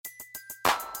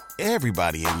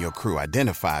Everybody in your crew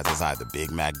identifies as either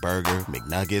Big Mac Burger,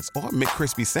 McNuggets, or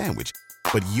McCrispy Sandwich.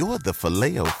 But you're the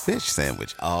Filet-O-Fish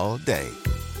Sandwich all day.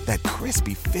 That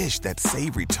crispy fish, that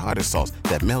savory tartar sauce,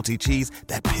 that melty cheese,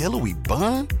 that pillowy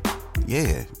bun.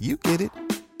 Yeah, you get it.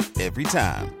 Every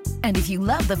time. And if you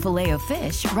love the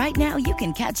Filet-O-Fish, right now you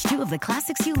can catch two of the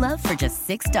classics you love for just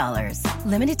 $6.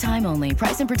 Limited time only.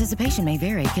 Price and participation may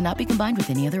vary. Cannot be combined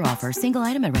with any other offer. Single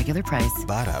item at regular price.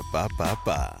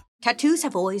 Ba-da-ba-ba-ba. Tattoos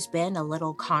have always been a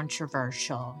little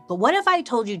controversial. But what if I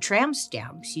told you tramp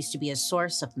stamps used to be a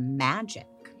source of magic?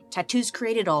 Tattoos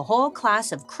created a whole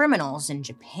class of criminals in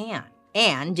Japan.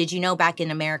 And did you know back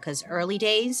in America's early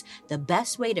days, the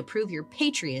best way to prove your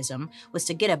patriotism was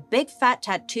to get a big fat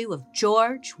tattoo of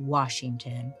George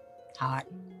Washington? Hot.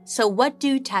 So what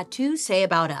do tattoos say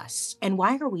about us? And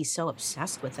why are we so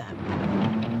obsessed with them?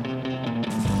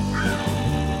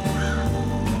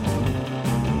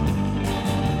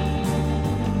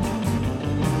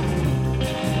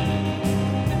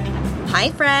 Hi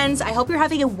friends, I hope you're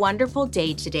having a wonderful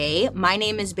day today. My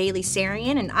name is Bailey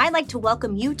Sarian and I'd like to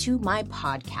welcome you to my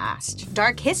podcast,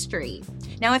 Dark History.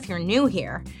 Now if you're new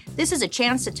here, this is a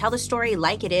chance to tell the story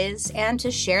like it is and to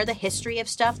share the history of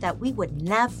stuff that we would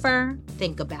never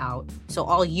think about. So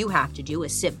all you have to do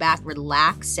is sit back,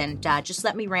 relax, and just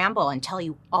let me ramble and tell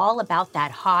you all about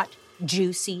that hot,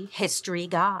 juicy history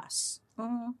goss.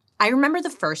 I remember the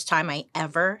first time I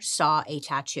ever saw a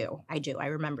tattoo. I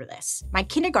remember this. My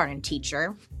kindergarten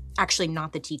teacher, actually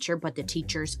not the teacher, but the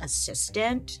teacher's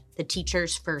assistant, the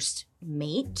teacher's first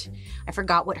mate. I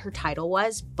forgot what her title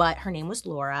was, but her name was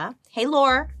Laura. Hey,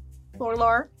 Laura.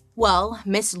 Laura. Well,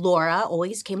 Miss Laura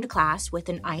always came to class with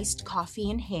an iced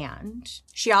coffee in hand.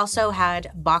 She also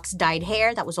had box-dyed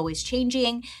hair that was always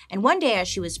changing. And one day as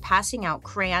she was passing out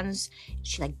crayons,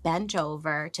 she bent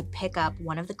over to pick up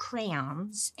one of the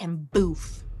crayons and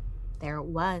boof, there it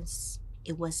was.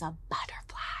 It was a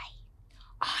butterfly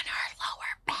on her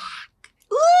lower back.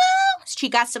 Ooh, she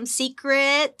got some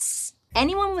secrets.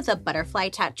 Anyone with a butterfly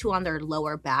tattoo on their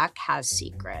lower back has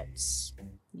secrets.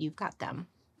 You've got them.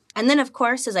 And then, of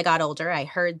course, as I got older, I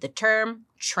heard the term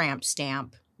tramp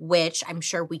stamp, which I'm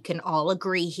sure we can all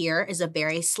agree here is a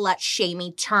very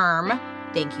slut-shamey term.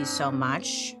 Thank you so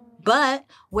much. But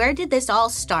where did this all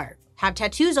start? Have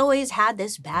tattoos always had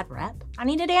this bad rep? I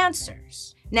needed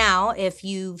answers. Now, if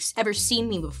you've ever seen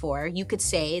me before, you could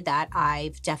say that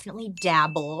I've definitely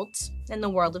dabbled in the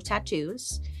world of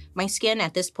tattoos. My skin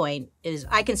at this point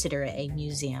I consider it a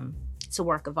museum. It's a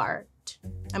work of art.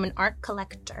 I'm an art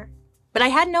collector. But I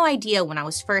had no idea when I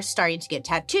was first starting to get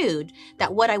tattooed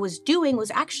that what I was doing was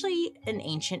actually an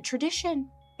ancient tradition.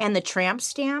 And the tramp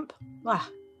stamp,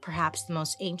 perhaps the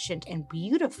most ancient and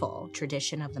beautiful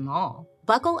tradition of them all.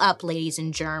 Buckle up, ladies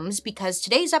and germs, because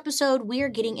today's episode, we are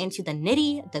getting into the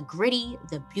nitty, the gritty,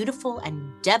 the beautiful,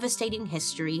 and devastating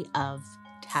history of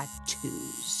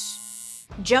tattoos.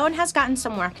 Joan has gotten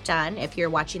some work done. If you're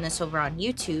watching this over on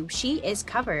YouTube, she is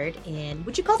covered in,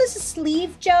 would you call this a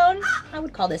sleeve, Joan? I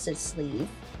would call this a sleeve.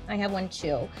 I have one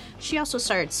too. She also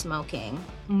started smoking.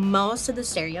 Most of the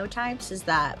stereotypes is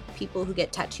that people who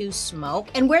get tattoos smoke.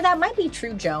 And where that might be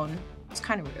true, Joan, it's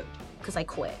kind of rude because I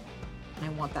quit and I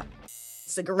want that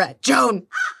cigarette. Joan!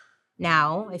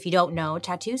 Now, if you don't know,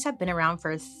 tattoos have been around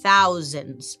for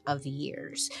thousands of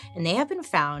years, and they have been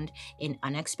found in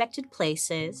unexpected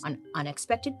places, on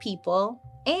unexpected people,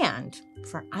 and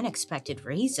for unexpected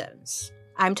reasons.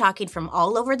 I'm talking from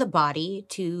all over the body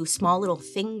to small little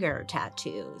finger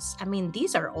tattoos. I mean,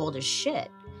 these are old as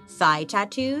shit. Thigh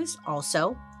tattoos,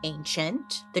 also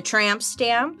ancient. The tramp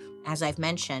stamp, as I've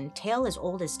mentioned, tale as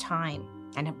old as time.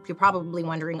 And you're probably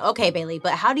wondering, okay, Bailey,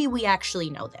 but how do we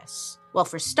actually know this? Well,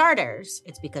 for starters,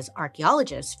 it's because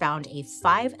archaeologists found a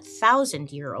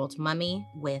 5,000-year-old mummy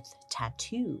with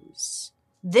tattoos.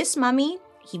 This mummy,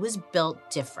 he was built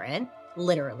different,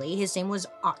 literally. His name was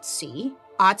Otzi.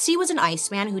 Otzi was an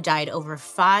Iceman who died over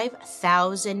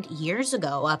 5,000 years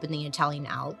ago up in the Italian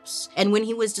Alps. And when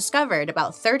he was discovered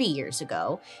about 30 years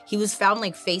ago, he was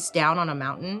found face down on a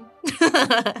mountain.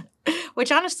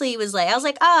 Which honestly was I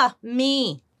was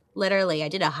me. Literally, I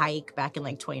did a hike back in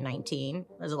 2019.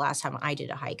 That was the last time I did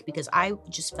a hike because I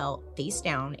just fell face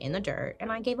down in the dirt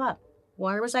and I gave up.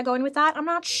 Where was I going with that? I'm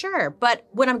not sure. But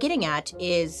what I'm getting at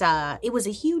is it was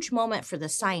a huge moment for the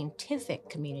scientific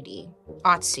community.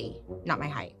 Otzi, not my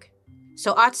hike.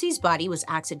 So Otzi's body was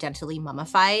accidentally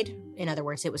mummified. In other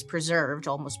words, it was preserved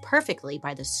almost perfectly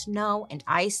by the snow and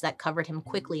ice that covered him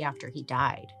quickly after he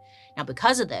died. Now,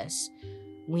 because of this,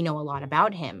 we know a lot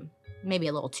about him. Maybe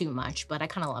a little too much, but I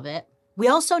kind of love it. We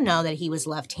also know that he was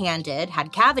left-handed,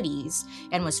 had cavities,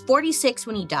 and was 46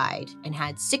 when he died, and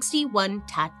had 61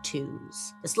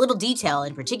 tattoos. This little detail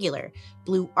in particular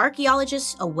blew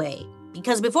archaeologists away,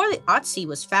 because before the Otzi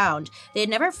was found, they had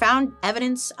never found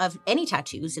evidence of any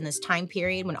tattoos in this time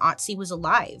period when Otzi was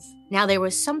alive. Now, there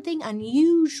was something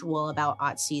unusual about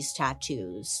Otzi's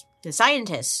tattoos. The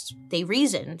scientists, they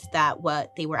reasoned that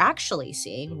what they were actually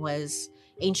seeing was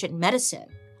ancient medicine.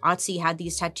 Otzi had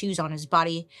these tattoos on his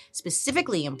body,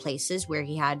 specifically in places where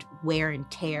he had wear and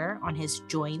tear on his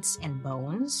joints and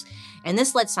bones. And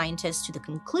this led scientists to the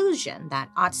conclusion that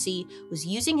Otzi was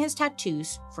using his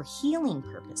tattoos for healing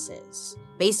purposes.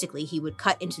 Basically, he would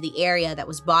cut into the area that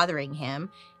was bothering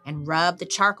him and rub the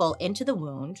charcoal into the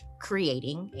wound,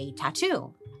 creating a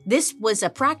tattoo. This was a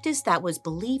practice that was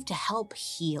believed to help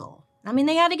heal. I mean,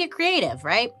 they had to get creative,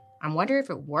 right? I wonder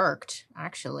if it worked,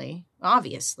 actually.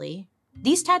 Obviously.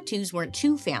 These tattoos weren't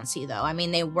too fancy, though. I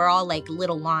mean, they were all like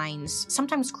little lines,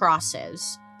 sometimes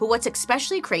crosses. But what's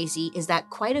especially crazy is that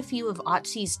quite a few of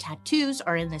Otzi's tattoos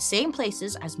are in the same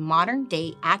places as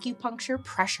modern-day acupuncture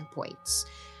pressure points.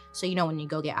 So, you know, when you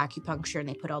go get acupuncture and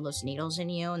they put all those needles in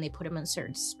you and they put them in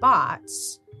certain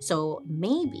spots. So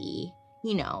maybe,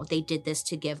 you know, they did this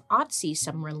to give Otzi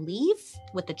some relief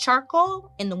with the charcoal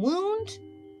in the wound.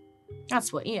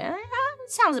 That's what, yeah,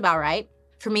 it sounds about right.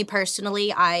 For me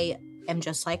personally, I am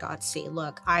just like Otzi.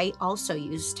 Look, I also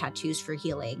use tattoos for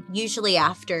healing. Usually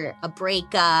after a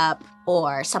breakup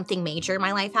or something major in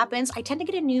my life happens, I tend to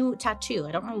get a new tattoo.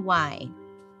 I don't know why.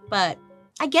 But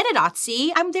I get it,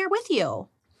 Otzi. I'm there with you.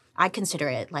 I consider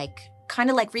it like kind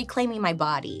of like reclaiming my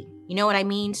body. You know what I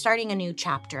mean? Starting a new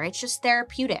chapter. It's just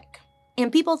therapeutic.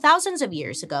 And people thousands of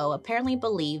years ago apparently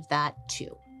believed that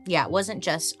too. Yeah, it wasn't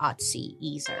just Otzi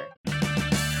either.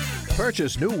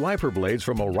 Purchase new wiper blades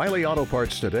from O'Reilly Auto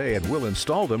Parts today and we'll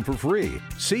install them for free.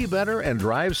 See better and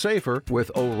drive safer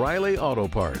with O'Reilly Auto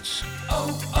Parts.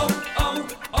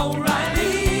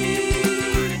 O'Reilly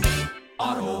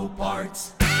Auto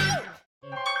Parts.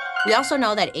 We also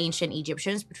know that ancient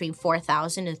Egyptians between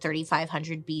 4000 and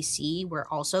 3500 BC were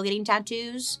also getting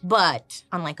tattoos. But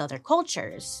unlike other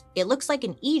cultures, it looks like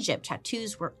in Egypt,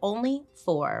 tattoos were only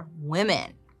for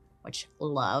women. Which I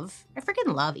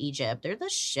freaking love Egypt. They're the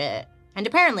shit. And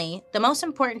apparently, the most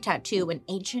important tattoo an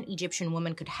ancient Egyptian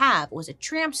woman could have was a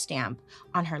tramp stamp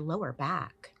on her lower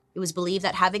back. It was believed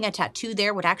that having a tattoo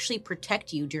there would actually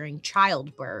protect you during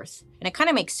childbirth. And it kind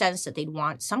of makes sense that they'd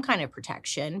want some kind of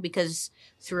protection because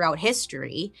throughout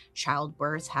history,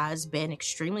 childbirth has been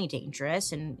extremely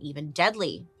dangerous and even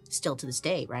deadly still to this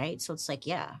day, right? So it's like,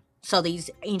 yeah. So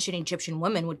these ancient Egyptian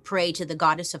women would pray to the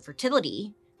goddess of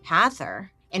fertility,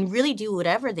 Hathor, and really do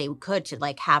whatever they could to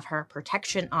like have her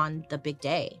protection on the big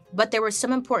day. But there were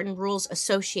some important rules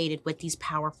associated with these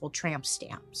powerful tramp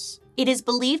stamps. It is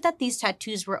believed that these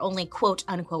tattoos were only quote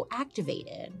unquote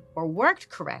activated or worked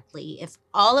correctly if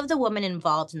all of the women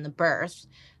involved in the birth,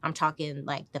 I'm talking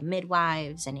like the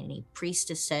midwives and any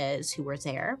priestesses who were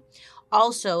there,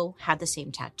 also had the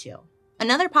same tattoo.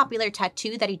 Another popular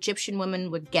tattoo that Egyptian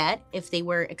women would get if they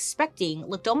were expecting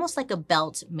looked almost like a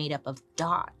belt made up of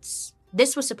dots.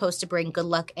 This was supposed to bring good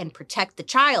luck and protect the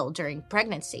child during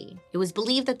pregnancy. It was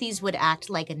believed that these would act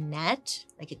like a net,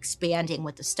 like expanding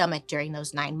with the stomach during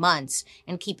those 9 months,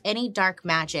 and keep any dark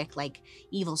magic like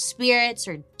evil spirits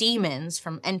or demons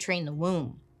from entering the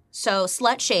womb. So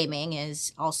slut shaming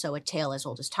is also a tale as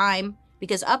old as time,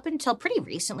 because up until pretty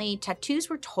recently, tattoos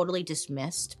were totally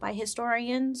dismissed by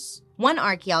historians. One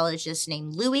archaeologist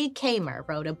named Louis Kamer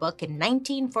wrote a book in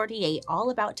 1948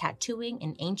 all about tattooing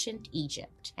in ancient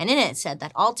Egypt. And in it said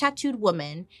that all tattooed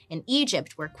women in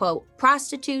Egypt were, quote,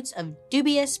 prostitutes of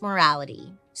dubious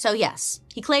morality. So yes,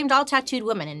 he claimed all tattooed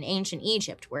women in ancient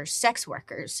Egypt were sex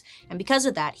workers. And because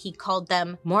of that, he called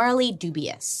them morally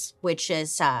dubious, which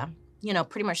is,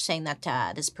 pretty much saying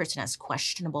that this person has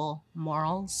questionable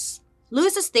morals.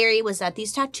 Lewis's theory was that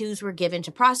these tattoos were given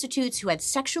to prostitutes who had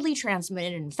sexually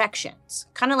transmitted infections,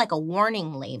 kind of like a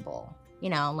warning label. You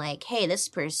know, like, hey, this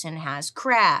person has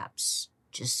crabs,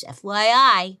 just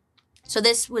FYI. So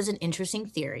this was an interesting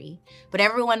theory, but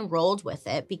everyone rolled with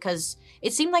it because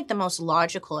it seemed like the most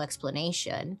logical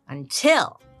explanation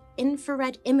until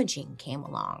infrared imaging came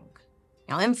along.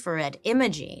 Now, infrared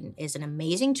imaging is an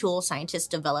amazing tool scientists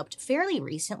developed fairly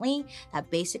recently that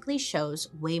basically shows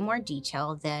way more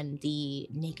detail than the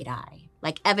naked eye,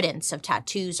 like evidence of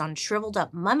tattoos on shriveled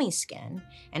up mummy skin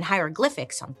and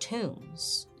hieroglyphics on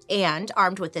tombs. And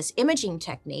armed with this imaging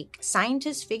technique,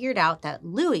 scientists figured out that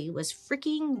Louis was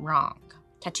freaking wrong.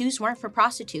 Tattoos weren't for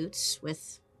prostitutes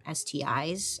with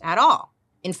STIs at all.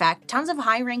 In fact, tons of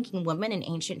high-ranking women in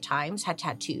ancient times had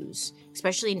tattoos,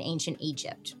 especially in ancient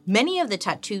Egypt. Many of the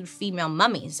tattooed female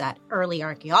mummies that early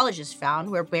archaeologists found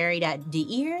were buried at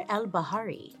Deir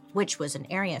el-Bahari, which was an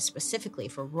area specifically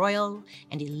for royal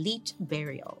and elite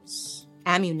burials.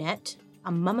 Amunet,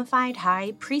 a mummified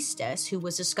high priestess who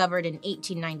was discovered in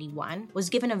 1891, was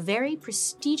given a very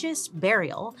prestigious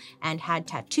burial and had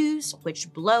tattoos,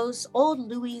 which blows old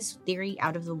Louis' theory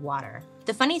out of the water.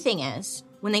 The funny thing is,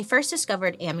 when they first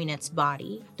discovered Amunet's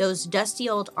body, those dusty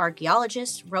old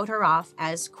archaeologists wrote her off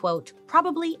as, quote,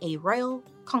 probably a royal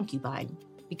concubine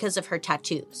because of her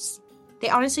tattoos. They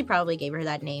honestly probably gave her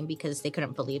that name because they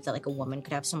couldn't believe that a woman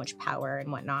could have so much power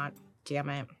and whatnot. Damn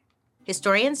it.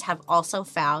 Historians have also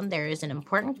found there is an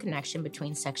important connection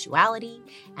between sexuality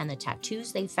and the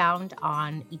tattoos they found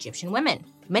on Egyptian women.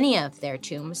 Many of their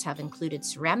tombs have included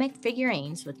ceramic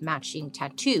figurines with matching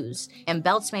tattoos and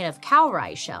belts made of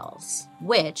cowrie shells,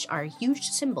 which are a huge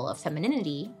symbol of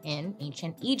femininity in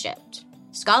ancient Egypt.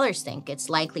 Scholars think it's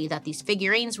likely that these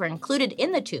figurines were included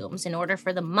in the tombs in order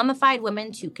for the mummified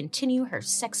woman to continue her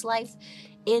sex life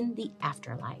in the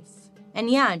afterlife. And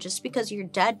yeah, just because you're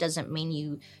dead doesn't mean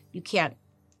you can't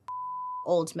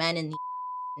old men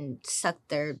and suck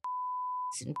their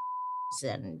and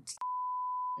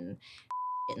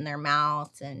in their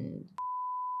mouth and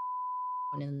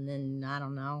then I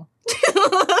don't know.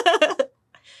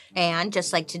 And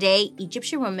just like today,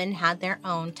 Egyptian women had their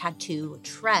own tattoo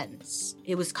trends.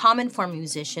 It was common for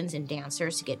musicians and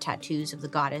dancers to get tattoos of the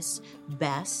goddess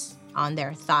Bes on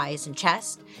their thighs and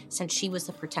chest, since she was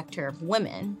the protector of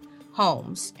women,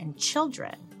 homes, and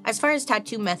children. As far as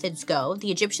tattoo methods go,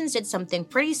 the Egyptians did something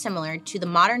pretty similar to the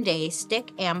modern-day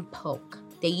stick and poke.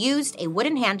 They used a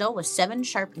wooden handle with 7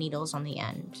 sharp needles on the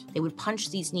end. They would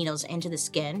punch these needles into the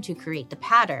skin to create the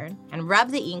pattern and rub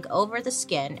the ink over the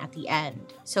skin at the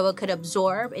end so it could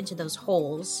absorb into those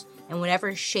holes in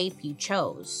whatever shape you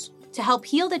chose. To help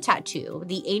heal the tattoo,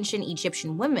 the ancient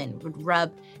Egyptian women would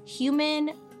rub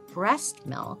human breast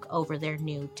milk over their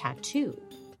new tattoo,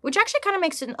 which actually kind of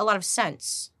makes a lot of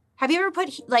sense. Have you ever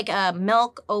put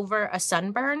milk over a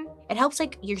sunburn? It helps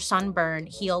your sunburn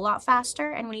heal a lot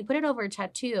faster. And when you put it over a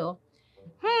tattoo,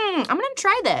 I'm gonna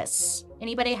try this.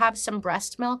 Anybody have some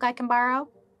breast milk I can borrow?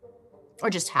 Or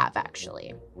just have,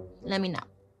 actually. Let me know.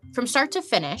 From start to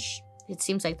finish, it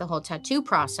seems like the whole tattoo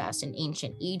process in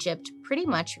ancient Egypt pretty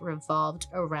much revolved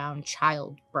around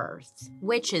childbirth,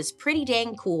 which is pretty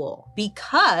dang cool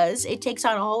because it takes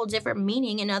on a whole different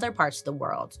meaning in other parts of the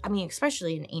world. I mean,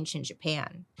 especially in ancient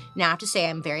Japan. Now, I have to say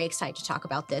I'm very excited to talk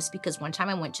about this because one time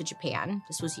I went to Japan,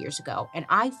 this was years ago, and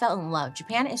I fell in love.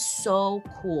 Japan is so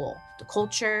cool. The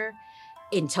culture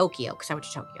in Tokyo, because I went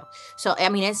to Tokyo. So, I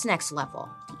mean, it's next level.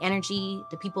 The energy,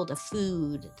 the people, the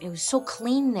food, it was so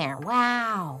clean there.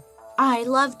 Wow. I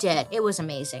loved it. It was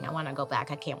amazing. I want to go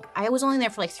back. I was only there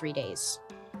for 3 days.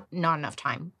 Not enough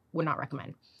time. Would not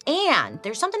recommend. And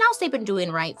there's something else they've been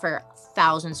doing right for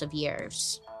thousands of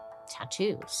years.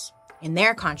 Tattoos. And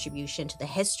their contribution to the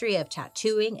history of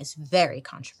tattooing is very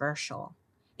controversial.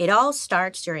 It all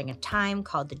starts during a time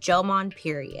called the Jomon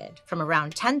period, from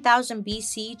around 10,000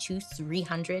 BC to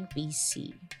 300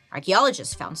 BC.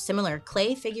 Archaeologists found similar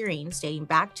clay figurines dating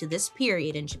back to this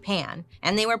period in Japan,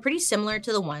 and they were pretty similar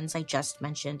to the ones I just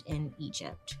mentioned in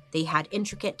Egypt. They had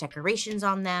intricate decorations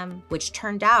on them, which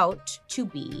turned out to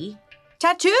be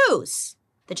tattoos.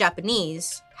 The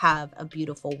Japanese have a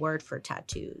beautiful word for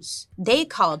tattoos. They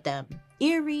called them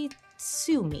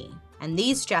iritsumi. And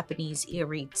these Japanese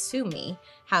iritsumi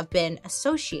have been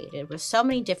associated with so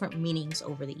many different meanings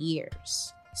over the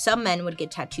years. Some men would get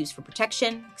tattoos for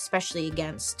protection, especially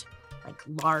against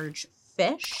large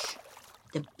fish,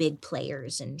 the big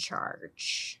players in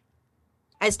charge.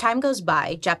 As time goes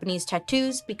by, Japanese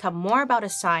tattoos become more about a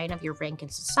sign of your rank in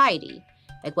society,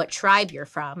 like what tribe you're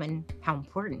from and how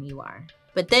important you are.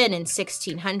 But then in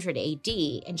 1600 AD,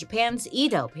 in Japan's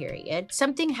Edo period,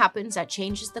 something happens that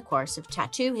changes the course of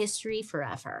tattoo history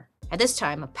forever. At this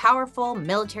time, a powerful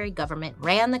military government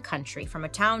ran the country from a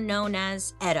town known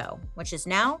as Edo, which is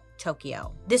now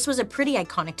Tokyo. This was a pretty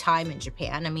iconic time in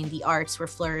Japan. I mean, the arts were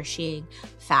flourishing,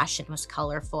 fashion was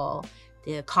colorful,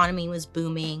 the economy was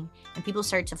booming, and people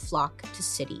started to flock to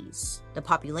cities. The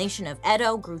population of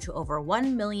Edo grew to over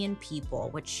 1 million people,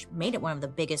 which made it one of the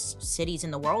biggest cities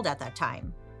in the world at that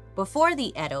time. Before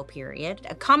the Edo period,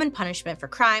 a common punishment for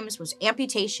crimes was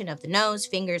amputation of the nose,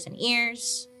 fingers, and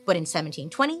ears. But in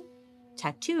 1720,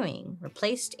 tattooing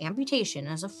replaced amputation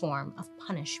as a form of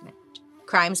punishment.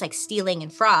 Crimes like stealing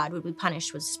and fraud would be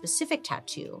punished with a specific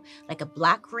tattoo, like a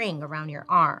black ring around your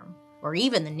arm. Or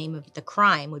even the name of the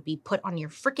crime would be put on your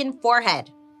frickin' forehead.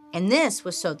 And this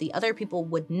was so the other people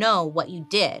would know what you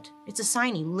did. It's a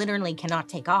sign you literally cannot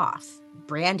take off.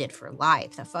 Branded for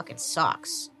life. That fucking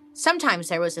sucks. Sometimes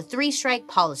there was a 3-strike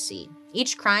policy.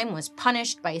 Each crime was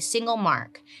punished by a single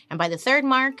mark. And by the 3rd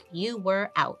mark, you were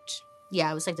out.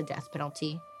 Yeah, it was like the death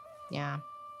penalty. Yeah.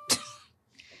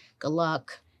 Good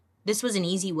luck. This was an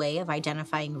easy way of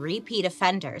identifying repeat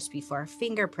offenders before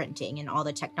fingerprinting and all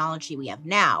the technology we have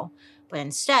now. But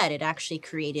instead, it actually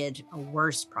created a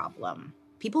worse problem.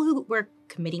 People who were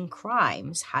committing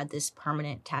crimes had this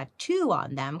permanent tattoo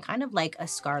on them, kind of like a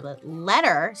scarlet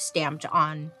letter stamped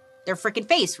on their freaking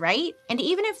face, right? And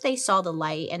even if they saw the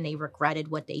light and they regretted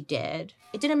what they did,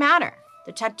 it didn't matter.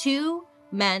 The tattoo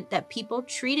meant that people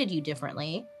treated you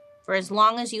differently for as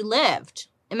long as you lived.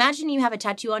 Imagine you have a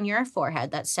tattoo on your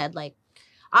forehead that said, like,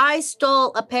 I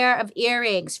stole a pair of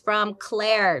earrings from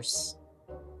Claire's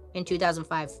in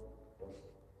 2005.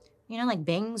 You know, like,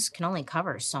 bangs can only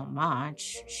cover so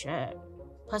much. Shit.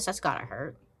 Plus, that's gotta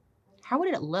hurt. How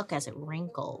would it look as it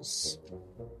wrinkles?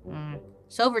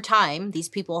 So over time, these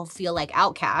people feel like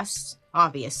outcasts,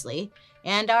 obviously,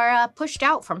 and are pushed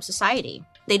out from society.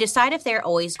 They decide if they're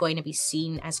always going to be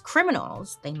seen as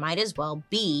criminals, they might as well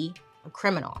be a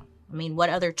criminal. I mean, what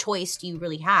other choice do you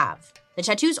really have? The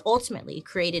tattoos ultimately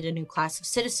created a new class of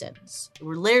citizens who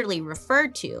were literally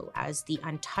referred to as the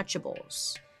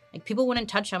untouchables. Like, people wouldn't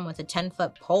touch them with a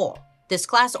 10-foot pole. This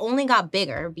class only got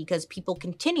bigger because people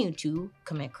continued to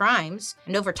commit crimes.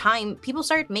 And over time, people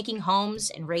started making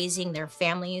homes and raising their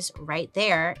families right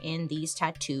there in these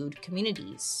tattooed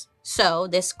communities. So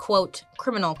this, quote,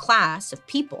 criminal class of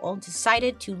people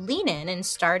decided to lean in and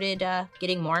started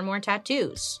getting more and more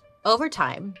tattoos. Over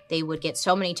time, they would get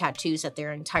so many tattoos that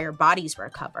their entire bodies were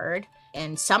covered.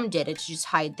 And some did it to just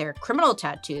hide their criminal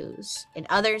tattoos, and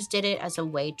others did it as a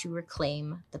way to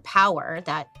reclaim the power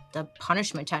that the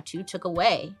punishment tattoo took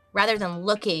away. Rather than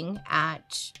looking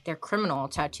at their criminal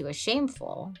tattoo as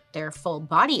shameful, their full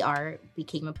body art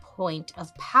became a point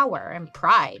of power and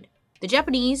pride. The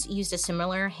Japanese used a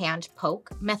similar hand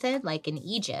poke method like in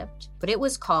Egypt, but it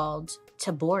was called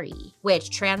tabori, which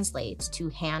translates to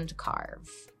hand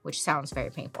carve, which sounds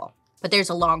very painful. But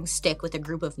there's a long stick with a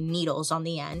group of needles on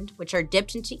the end, which are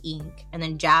dipped into ink and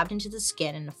then jabbed into the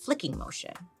skin in a flicking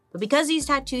motion. But because these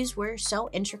tattoos were so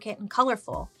intricate and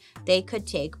colorful, they could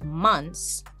take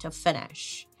months to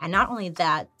finish. And not only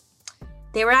that,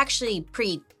 they were actually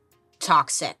pretty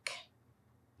toxic.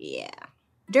 Yeah.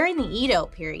 During the Edo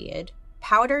period,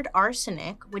 powdered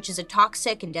arsenic, which is a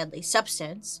toxic and deadly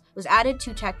substance, was added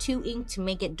to tattoo ink to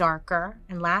make it darker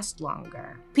and last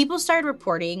longer. People started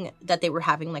reporting that they were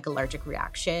having like allergic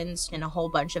reactions and a whole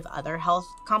bunch of other health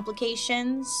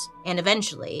complications, and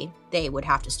eventually they would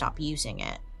have to stop using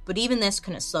it. But even this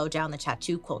couldn't slow down the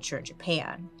tattoo culture in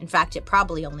Japan. In fact, it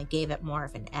probably only gave it more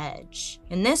of an edge.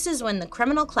 And this is when the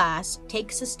criminal class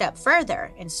takes a step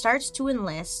further and starts to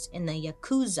enlist in the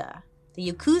Yakuza.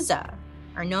 The Yakuza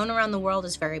are known around the world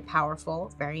as very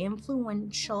powerful, very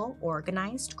influential,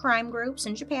 organized crime groups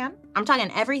in Japan. I'm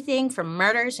talking everything from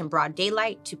murders in broad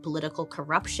daylight to political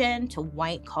corruption to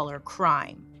white-collar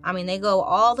crime. I mean, they go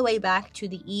all the way back to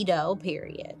the Edo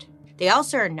period. They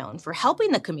also are known for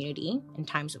helping the community in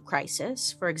times of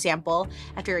crisis. For example,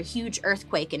 after a huge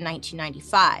earthquake in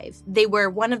 1995, they were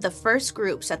one of the first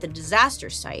groups at the disaster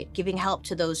site giving help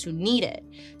to those who need it.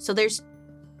 So there's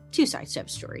two sides to the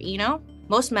story, you know?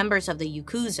 Most members of the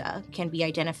Yakuza can be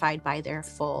identified by their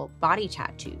full body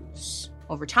tattoos.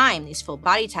 Over time, these full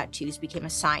body tattoos became a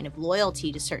sign of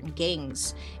loyalty to certain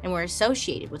gangs and were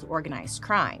associated with organized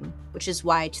crime, which is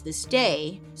why to this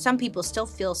day, some people still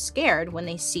feel scared when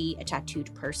they see a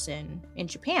tattooed person in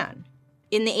Japan.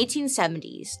 In the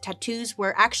 1870s, tattoos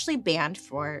were actually banned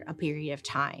for a period of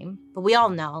time, but we all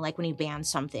know, like, when you ban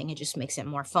something, it just makes it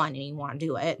more fun and you want to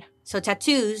do it. So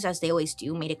tattoos, as they always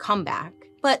do, made a comeback,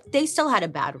 but they still had a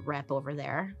bad rep over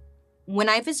there. When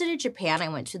I visited Japan, I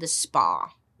went to the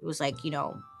spa. It was like, you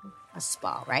know, a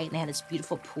spa, right? And they had this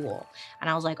beautiful pool. And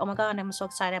I was like, oh my God, I'm so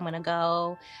excited. I'm going to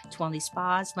go to one of these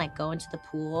spas and like go into the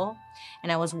pool.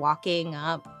 And I was walking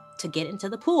up to get into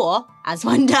the pool, as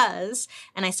one does.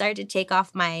 And I started to take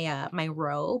off my my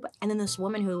robe. And then this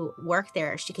woman who worked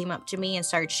there, she came up to me and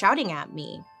started shouting at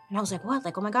me. And I was like, what?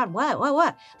 Like, oh my God, what?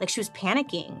 Like, she was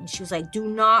panicking. She was like, do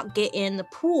not get in the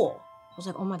pool. I was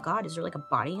like, oh my God, is there like a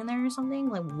body in there or something?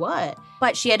 Like, what?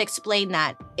 But she had explained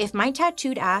that if my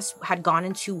tattooed ass had gone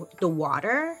into the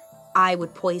water, I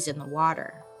would poison the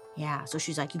water. Yeah, so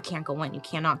she's like, you can't go in. You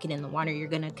cannot get in the water. You're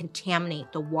going to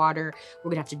contaminate the water.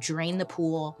 We're going to have to drain the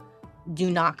pool. Do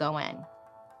not go in.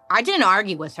 I didn't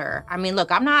argue with her. I mean,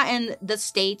 look, I'm not in the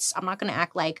States. I'm not going to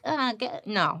act like,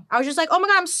 no. I was just like, oh my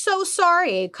God, I'm so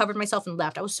sorry. I covered myself and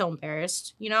left. I was so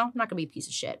embarrassed. I'm not going to be a piece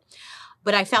of shit.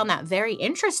 But I found that very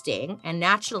interesting. And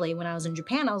naturally, when I was in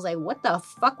Japan, I was like, what the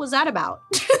fuck was that about?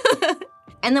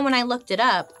 And then when I looked it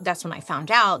up, that's when I found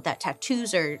out that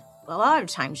tattoos are a lot of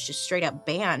times just straight up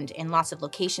banned in lots of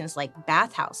locations like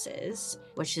bathhouses,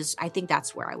 which is, I think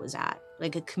that's where I was at,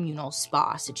 like a communal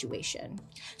spa situation.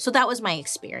 So that was my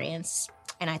experience,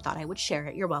 and I thought I would share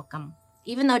it. You're welcome.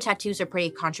 Even though tattoos are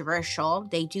pretty controversial,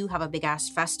 they do have a big-ass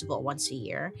festival once a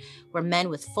year where men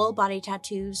with full-body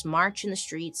tattoos march in the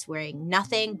streets wearing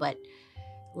nothing but,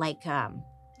 like,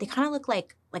 they kind of look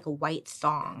like a white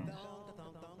thong.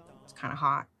 It's kind of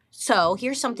hot. So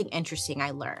here's something interesting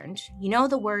I learned. You know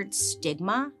the word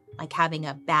stigma? Like having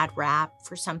a bad rap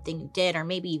for something you did or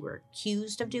maybe you were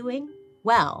accused of doing?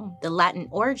 Well, the Latin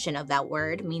origin of that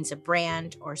word means a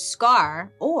brand or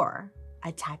scar or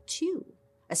a tattoo.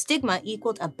 A stigma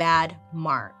equaled a bad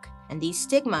mark, and these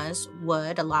stigmas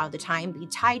would a lot of the time be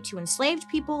tied to enslaved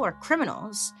people or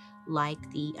criminals like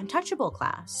the untouchable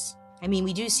class. I mean,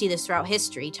 we do see this throughout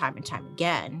history time and time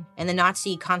again. In the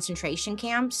Nazi concentration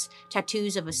camps,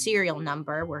 tattoos of a serial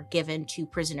number were given to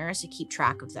prisoners to keep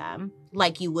track of them,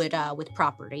 like you would with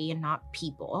property and not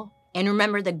people. And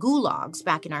remember the gulags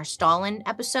back in our Stalin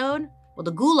episode? Well,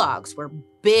 the gulags were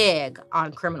big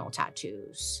on criminal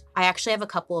tattoos. I actually have a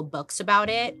couple of books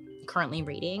about it, currently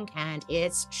reading, and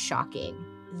it's shocking.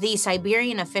 The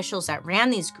Siberian officials that ran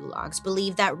these gulags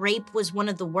believed that rape was one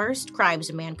of the worst crimes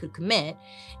a man could commit,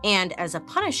 and as a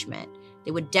punishment,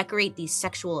 they would decorate these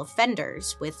sexual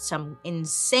offenders with some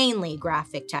insanely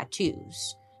graphic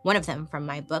tattoos. One of them from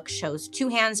my book shows 2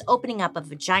 hands opening up a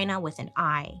vagina with an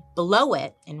eye. Below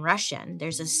it, in Russian,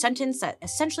 there's a sentence that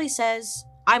essentially says,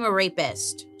 "I'm a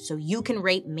rapist, so you can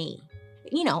rape me."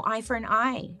 Eye for an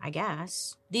eye, I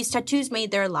guess. These tattoos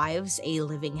made their lives a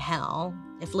living hell,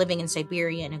 if living in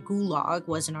Siberia in a gulag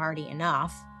wasn't already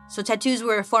enough. So tattoos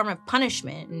were a form of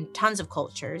punishment in tons of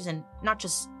cultures, and not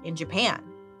just in Japan.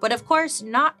 But of course,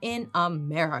 not in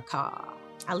America.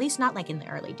 At least not like in the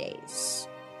early days.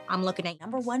 I'm looking at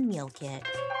number 1 meal kit.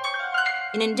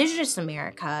 In indigenous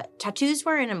America, tattoos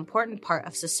were an important part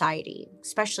of society,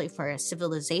 especially for a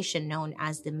civilization known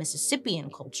as the Mississippian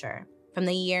culture. From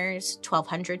the years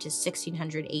 1200 to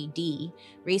 1600 AD,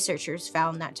 researchers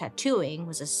found that tattooing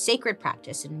was a sacred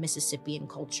practice in Mississippian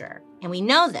culture. And we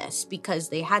know this because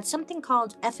they had something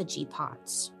called effigy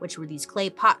pots, which were these clay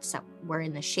pots that were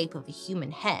in the shape of a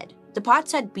human head. The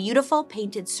pots had beautiful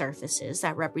painted surfaces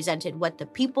that represented what the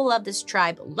people of this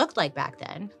tribe looked like back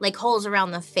then, like holes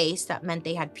around the face that meant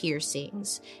they had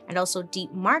piercings, and also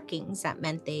deep markings that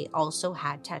meant they also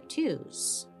had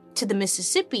tattoos. To the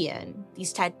Mississippian,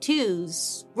 these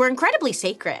tattoos were incredibly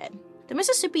sacred. The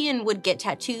Mississippian would get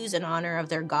tattoos in honor of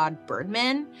their god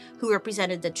Birdman, who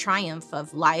represented the triumph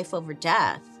of life over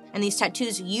death. And these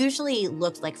tattoos usually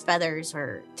looked like feathers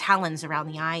or talons around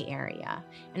the eye area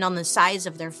and on the sides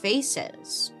of their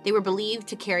faces. They were believed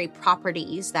to carry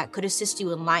properties that could assist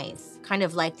you in life, kind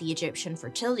of like the Egyptian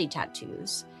fertility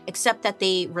tattoos, except that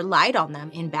they relied on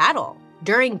them in battle.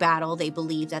 During battle, they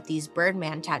believed that these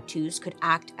Birdman tattoos could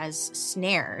act as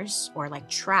snares or like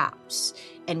traps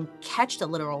and catch the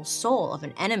literal soul of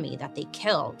an enemy that they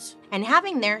killed. And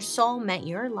having their soul meant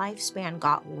your lifespan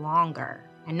got longer.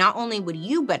 And not only would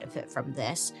you benefit from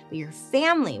this, but your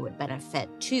family would benefit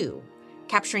too.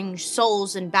 Capturing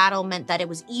souls in battle meant that it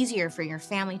was easier for your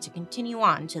family to continue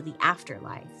on to the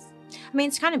afterlife. I mean,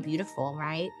 it's kind of beautiful,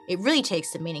 right? It really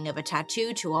takes the meaning of a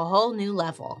tattoo to a whole new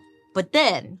level. But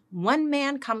then, one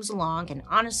man comes along and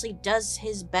honestly does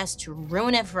his best to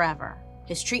ruin it forever.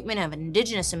 His treatment of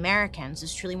indigenous Americans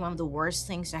is truly one of the worst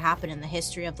things to happen in the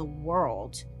history of the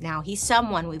world. Now, he's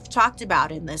someone we've talked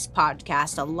about in this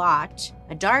podcast a lot,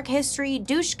 a Dark History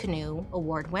Douche Canoe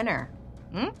Award winner.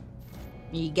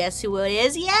 You guess who it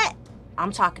is yet?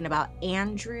 I'm talking about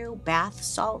Andrew Bath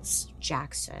Salts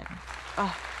Jackson.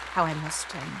 Oh, how I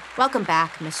missed him. Welcome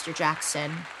back, Mr.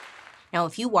 Jackson. Now,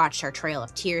 if you watched our Trail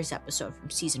of Tears episode from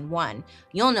season 1,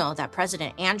 you'll know that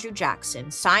President Andrew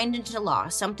Jackson signed into law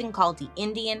something called the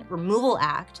Indian Removal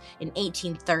Act in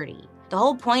 1830. The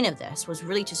whole point of this was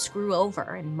really to screw over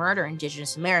and murder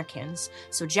indigenous Americans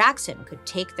so Jackson could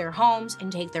take their homes and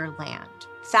take their land.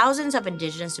 Thousands of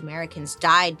indigenous Americans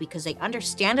died because they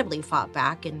understandably fought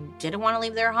back and didn't want to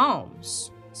leave their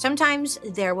homes. Sometimes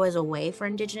there was a way for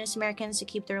indigenous Americans to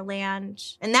keep their land,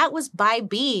 and that was by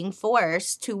being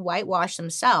forced to whitewash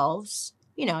themselves,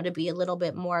 to be a little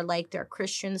bit more like their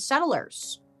Christian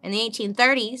settlers. In the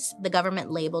 1830s, the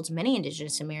government labeled many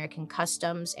indigenous American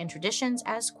customs and traditions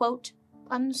as, quote,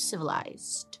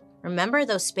 uncivilized. Remember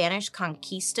those Spanish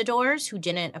conquistadors who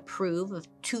didn't approve of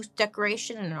tooth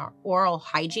decoration in our oral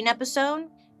hygiene episode?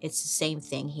 It's the same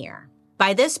thing here.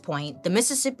 By this point, the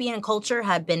Mississippian culture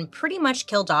had been pretty much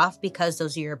killed off because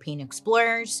those European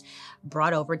explorers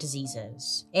brought over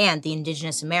diseases, and the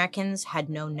indigenous Americans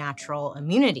had no natural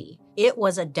immunity. It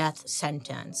was a death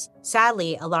sentence.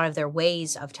 Sadly, a lot of their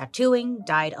ways of tattooing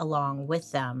died along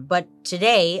with them. But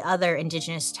today, other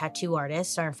indigenous tattoo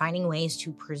artists are finding ways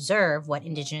to preserve what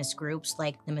indigenous groups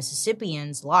like the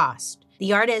Mississippians lost.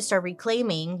 The artists are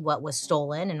reclaiming what was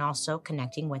stolen and also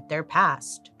connecting with their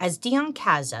past. As Dion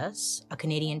Casas, a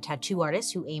Canadian tattoo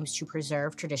artist who aims to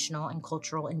preserve traditional and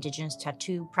cultural indigenous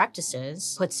tattoo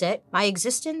practices, puts it, "My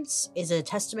existence is a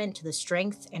testament to the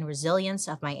strength and resilience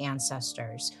of my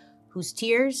ancestors, whose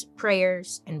tears,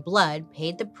 prayers, and blood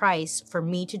paid the price for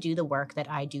me to do the work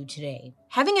that I do today."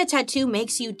 Having a tattoo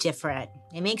makes you different.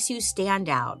 It makes you stand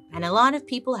out. And a lot of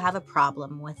people have a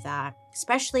problem with that,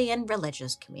 especially in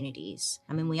religious communities.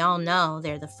 I mean, we all know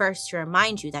they're the first to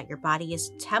remind you that your body is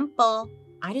a temple.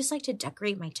 I just like to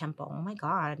decorate my temple. Oh my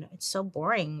God, it's so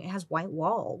boring. It has white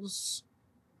walls.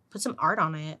 Put some art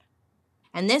on it.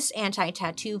 And this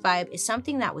anti-tattoo vibe is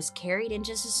something that was carried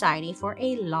into society for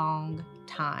a long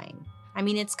time. I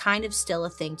mean, it's kind of still a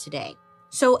thing today.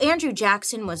 So Andrew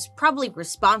Jackson was probably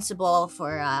responsible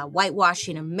for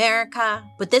whitewashing America,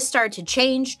 but this started to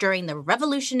change during the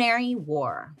Revolutionary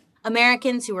War.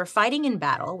 Americans who were fighting in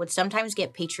battle would sometimes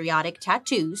get patriotic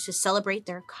tattoos to celebrate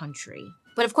their country.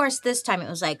 But of course, this time it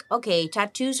was like, okay,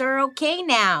 tattoos are okay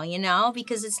now,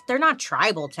 because they're not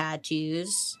tribal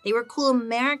tattoos. They were cool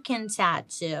American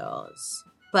tattoos.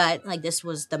 But this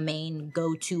was the main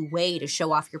go-to way to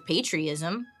show off your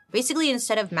patriotism. Basically,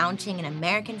 instead of mounting an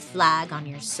American flag on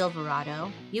your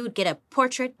Silverado, you would get a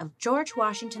portrait of George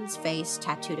Washington's face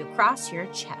tattooed across your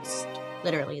chest.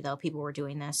 Literally, though, people were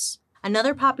doing this.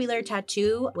 Another popular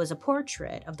tattoo was a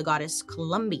portrait of the goddess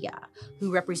Columbia,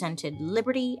 who represented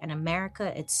liberty and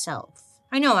America itself.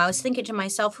 I know, I was thinking to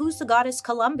myself, who's the goddess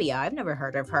Columbia? I've never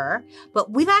heard of her,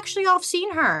 but we've actually all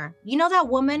seen her. You know that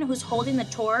woman who's holding the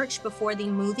torch before the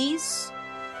movies?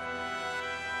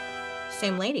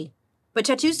 Same lady. But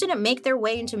tattoos didn't make their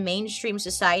way into mainstream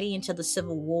society until the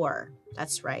Civil War.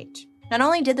 That's right. Not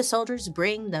only did the soldiers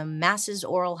bring the masses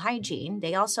oral hygiene,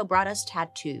 they also brought us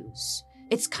tattoos.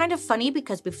 It's kind of funny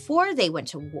because before they went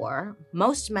to war,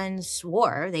 most men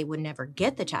swore they would never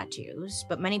get the tattoos,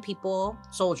 but many people,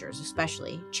 soldiers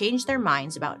especially, changed their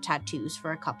minds about tattoos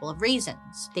for a couple of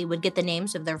reasons. They would get the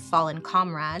names of their fallen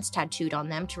comrades tattooed on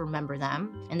them to remember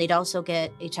them, and they'd also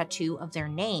get a tattoo of their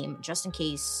name just in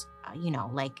case,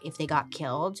 if they got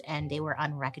killed and they were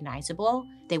unrecognizable,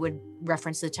 they would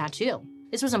reference the tattoo.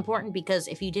 This was important because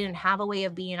if you didn't have a way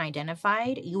of being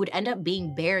identified, you would end up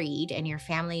being buried and your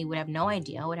family would have no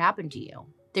idea what happened to you.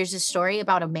 There's a story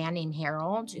about a man named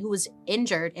Harold who was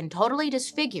injured and totally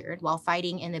disfigured while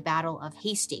fighting in the Battle of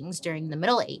Hastings during the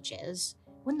Middle Ages.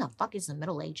 When the fuck is the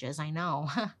Middle Ages? I know.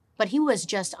 But he was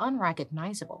just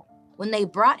unrecognizable. When they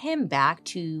brought him back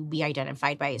to be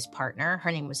identified by his partner,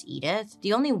 her name was Edith,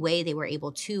 the only way they were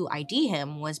able to ID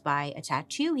him was by a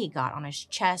tattoo he got on his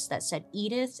chest that said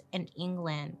Edith and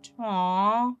England.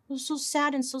 Aww, it was so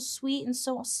sad and so sweet and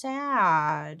so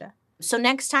sad. So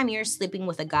next time you're sleeping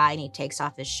with a guy and he takes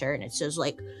off his shirt and it says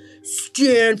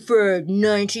Stanford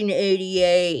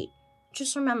 1988.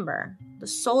 Just remember, the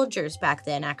soldiers back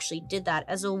then actually did that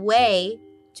as a way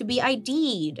to be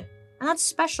ID'd. And that's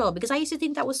special because I used to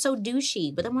think that was so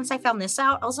douchey. But then once I found this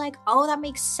out, I was like, oh, that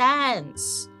makes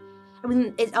sense. I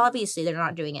mean, obviously they're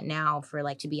not doing it now for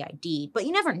to be ID'd, but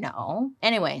you never know.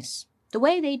 Anyways, the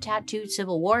way they tattooed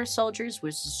Civil War soldiers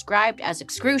was described as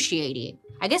excruciating.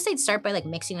 I guess they'd start by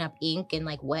mixing up ink and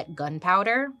wet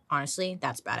gunpowder. Honestly,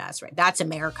 that's badass, right? That's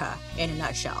America in a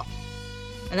nutshell.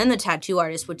 And then the tattoo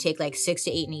artist would take 6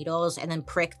 to 8 needles and then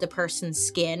prick the person's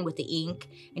skin with the ink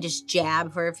and just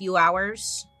jab for a few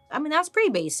hours. I mean, that's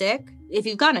pretty basic. If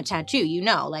you've gotten a tattoo,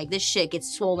 this shit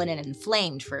gets swollen and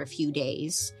inflamed for a few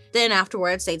days. Then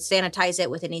afterwards, they'd sanitize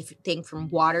it with anything from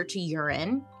water to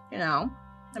urine,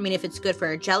 I mean, if it's good for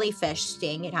a jellyfish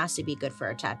sting, it has to be good for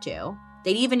a tattoo.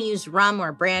 They'd even use rum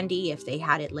or brandy if they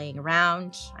had it laying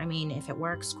around. I mean, if it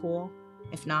works, cool.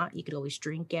 If not, you could always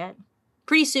drink it.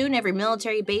 Pretty soon, every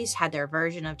military base had their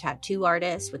version of tattoo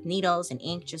artists with needles and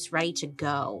ink just ready to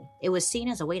go. It was seen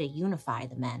as a way to unify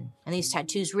the men. And these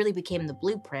tattoos really became the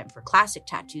blueprint for classic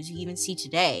tattoos you even see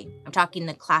today. I'm talking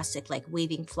the classic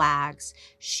waving flags,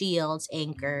 shields,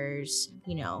 anchors,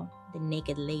 the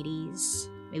naked ladies,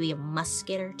 maybe a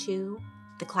musket or two.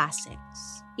 the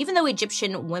classics. Even though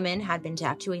Egyptian women had been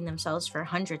tattooing themselves for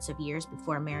hundreds of years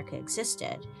before America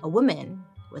existed, a woman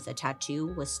with a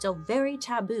tattoo was still very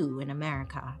taboo in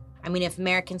America. I mean, if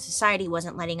American society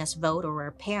wasn't letting us vote or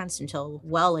wear pants until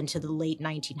well into the late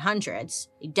 1900s,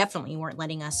 they definitely weren't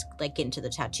letting us get into the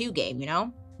tattoo game, you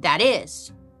know? That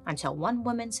is, until one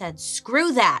woman said,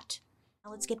 screw that. Now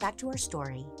let's get back to our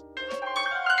story.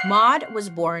 Maud was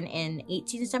born in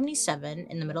 1877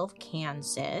 in the middle of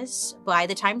Kansas. By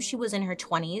the time she was in her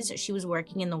 20s, she was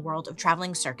working in the world of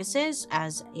traveling circuses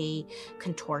as a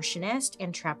contortionist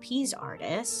and trapeze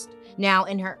artist. Now,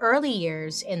 in her early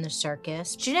years in the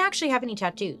circus, she didn't actually have any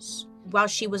tattoos. While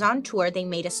she was on tour, they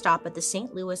made a stop at the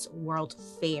St. Louis World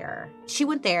Fair. She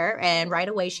went there, and right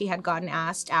away she had gotten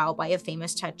asked out by a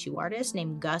famous tattoo artist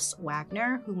named Gus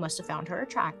Wagner, who must have found her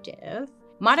attractive.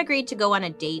 Maud agreed to go on a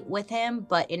date with him,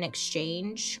 but in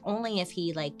exchange, only if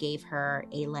he gave her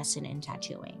a lesson in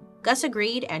tattooing. Gus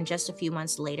agreed, and just a few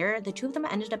months later, the two of them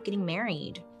ended up getting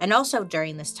married. And also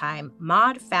during this time,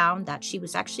 Maud found that she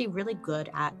was actually really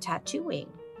good at tattooing.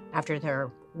 After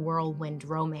their whirlwind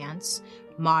romance,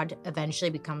 Maud eventually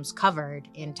becomes covered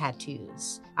in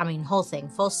tattoos. I mean, whole thing,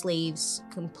 full sleeves,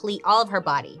 complete all of her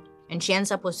body. And she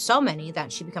ends up with so many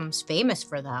that she becomes famous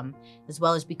for them, as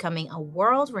well as becoming a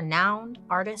world-renowned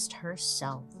artist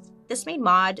herself. This made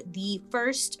Maud the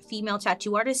first female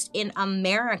tattoo artist in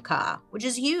America, which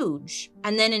is huge.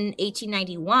 And then in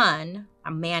 1891,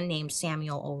 a man named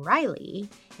Samuel O'Reilly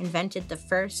invented the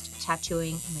first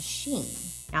tattooing machine.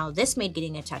 Now, this made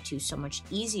getting a tattoo so much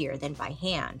easier than by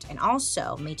hand, and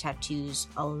also made tattoos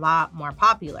a lot more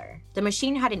popular. The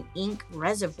machine had an ink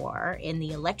reservoir in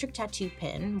the electric tattoo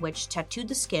pin, which tattooed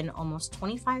the skin almost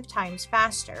 25 times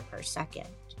faster per second.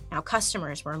 Now,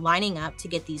 customers were lining up to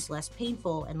get these less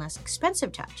painful and less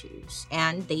expensive tattoos,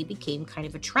 and they became kind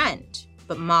of a trend.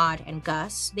 But Maud and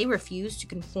Gus, they refused to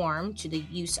conform to the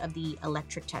use of the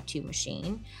electric tattoo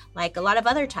machine, like a lot of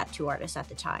other tattoo artists at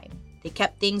the time. They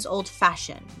kept things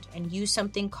old-fashioned and used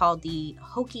something called the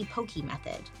hokey pokey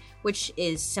method, which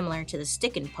is similar to the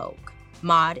stick and poke.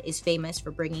 Maud is famous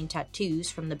for bringing tattoos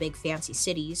from the big fancy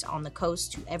cities on the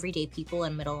coast to everyday people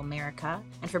in middle America,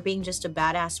 and for being just a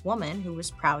badass woman who was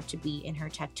proud to be in her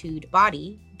tattooed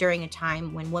body during a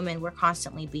time when women were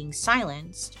constantly being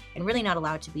silenced and really not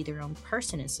allowed to be their own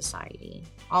person in society.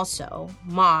 Also,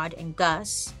 Maud and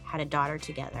Gus had a daughter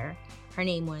together. Her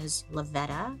name was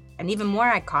Lavetta, and even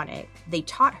more iconic, they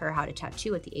taught her how to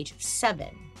tattoo at the age of 7.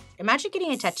 Imagine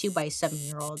getting a tattoo by a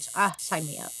 7-year-old. Sign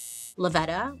me up.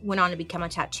 Lavetta went on to become a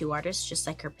tattoo artist just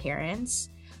like her parents,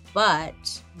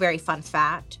 but, very fun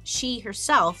fact, she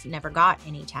herself never got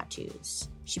any tattoos.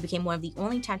 She became one of the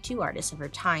only tattoo artists of her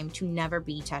time to never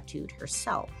be tattooed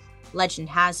herself. Legend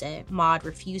has it, Maud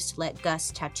refused to let Gus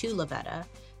tattoo Lavetta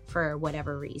for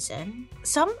whatever reason.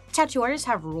 Some tattoo artists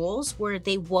have rules where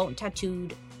they won't tattoo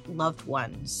loved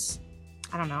ones.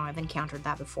 I don't know, I've encountered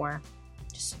that before.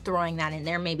 Just throwing that in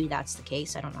there, maybe that's the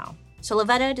case, I don't know. So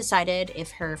Lavetta decided if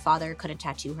her father couldn't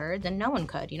tattoo her, then no one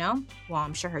could, you know? Well,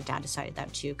 I'm sure her dad decided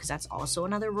that too, because that's also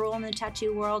another rule in the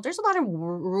tattoo world. There's a lot of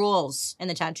rules in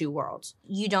the tattoo world.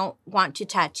 You don't want to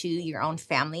tattoo your own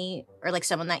family or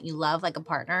someone that you love, like a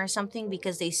partner or something,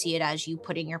 because they see it as you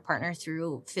putting your partner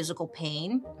through physical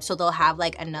pain. So they'll have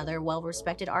another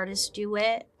well-respected artist do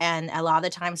it. And a lot of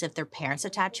the times if their parents are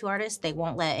tattoo artists, they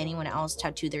won't let anyone else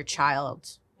tattoo their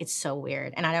child. It's so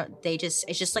weird. And it's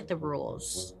just the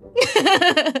rules.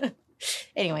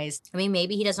 Anyways,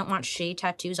 maybe he doesn't want shitty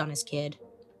tattoos on his kid.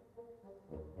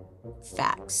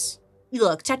 Facts.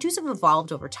 Look, tattoos have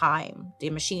evolved over time.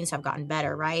 The machines have gotten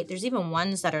better, right? There's even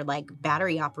ones that are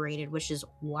battery operated, which is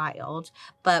wild,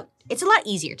 but it's a lot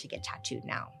easier to get tattooed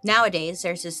now. Nowadays,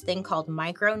 there's this thing called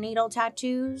microneedle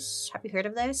tattoos. Have you heard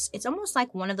of this? It's almost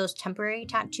like one of those temporary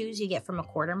tattoos you get from a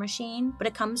quarter machine, but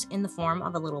it comes in the form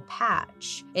of a little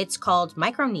patch. It's called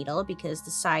microneedle because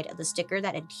the side of the sticker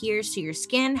that adheres to your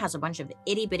skin has a bunch of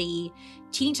itty bitty,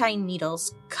 teeny tiny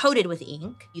needles coated with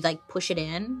ink. You push it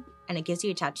in, and it gives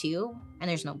you a tattoo, and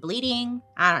there's no bleeding.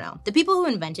 I don't know. The people who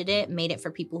invented it made it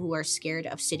for people who are scared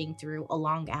of sitting through a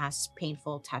long-ass,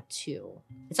 painful tattoo.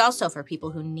 It's also for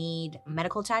people who need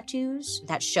medical tattoos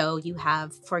that show you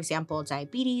have, for example,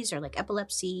 diabetes or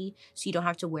epilepsy, so you don't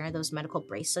have to wear those medical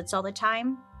bracelets all the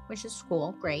time, which is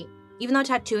cool, great. Even though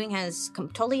tattooing has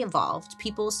totally evolved,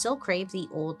 people still crave the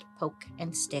old poke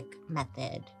and stick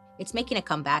method. It's making a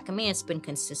comeback. It's been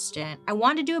consistent. I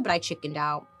wanted to do it, but I chickened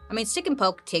out. Stick and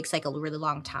poke takes a really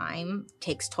long time,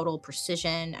 takes total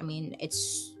precision.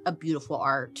 It's a beautiful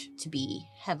art to be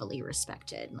heavily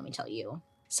respected, let me tell you.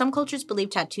 Some cultures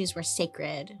believed tattoos were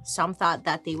sacred. Some thought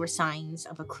that they were signs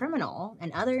of a criminal,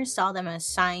 and others saw them as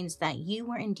signs that you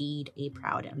were indeed a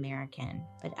proud American.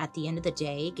 But at the end of the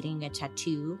day, getting a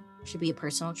tattoo should be a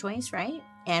personal choice, right?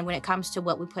 And when it comes to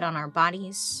what we put on our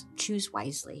bodies, choose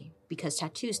wisely, because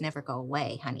tattoos never go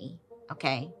away, honey,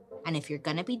 okay? And if you're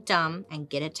gonna be dumb and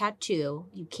get a tattoo,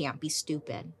 you can't be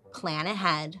stupid. Plan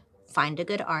ahead, find a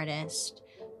good artist.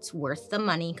 It's worth the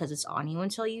money because it's on you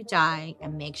until you die,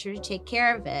 and make sure to take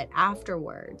care of it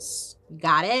afterwards. You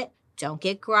got it? Don't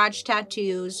get garage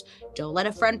tattoos. Don't let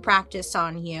a friend practice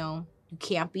on you. You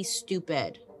can't be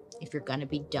stupid if you're gonna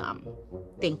be dumb.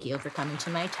 Thank you for coming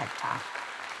to my TED Talk.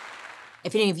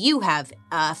 If any of you have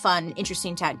fun,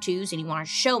 interesting tattoos and you want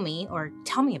to show me or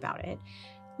tell me about it,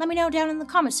 let me know down in the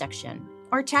comment section,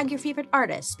 or tag your favorite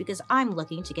artist because I'm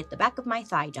looking to get the back of my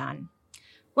thigh done.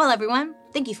 Well, everyone,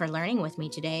 thank you for learning with me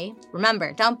today.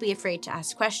 Remember, don't be afraid to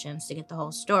ask questions to get the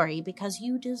whole story because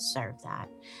you deserve that.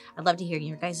 I'd love to hear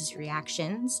your guys'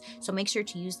 reactions, so make sure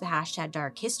to use the hashtag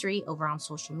Dark History over on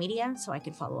social media so I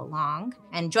can follow along.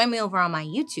 And join me over on my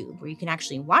YouTube where you can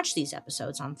actually watch these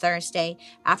episodes on Thursday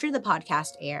after the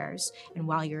podcast airs. And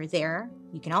while you're there,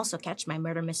 you can also catch my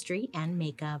murder mystery and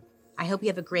makeup. I hope you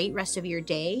have a great rest of your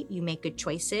day, you make good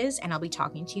choices, and I'll be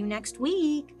talking to you next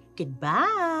week.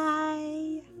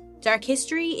 Goodbye. Dark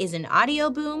History is an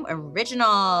Audio Boom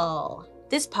original.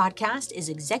 This podcast is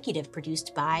executive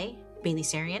produced by Bailey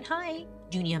Sarian, hi,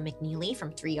 Dunia McNeely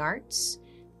from 3 Arts,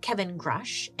 Kevin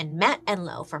Grush, and Matt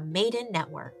Enlow from Maiden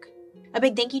Network. A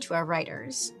big thank you to our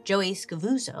writers, Joey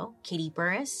Scavuzzo, Katie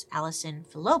Burris, Allison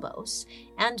Philobos,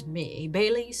 and me,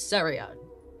 Bailey Sarian.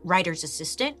 Writer's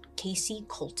assistant, Casey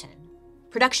Colton.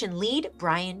 Production lead,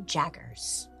 Brian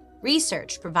Jaggers.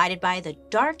 Research provided by the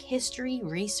Dark History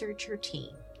Researcher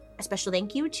team. A special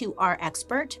thank you to our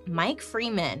expert, Mike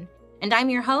Freeman. And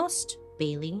I'm your host,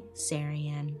 Bailey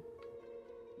Sarian.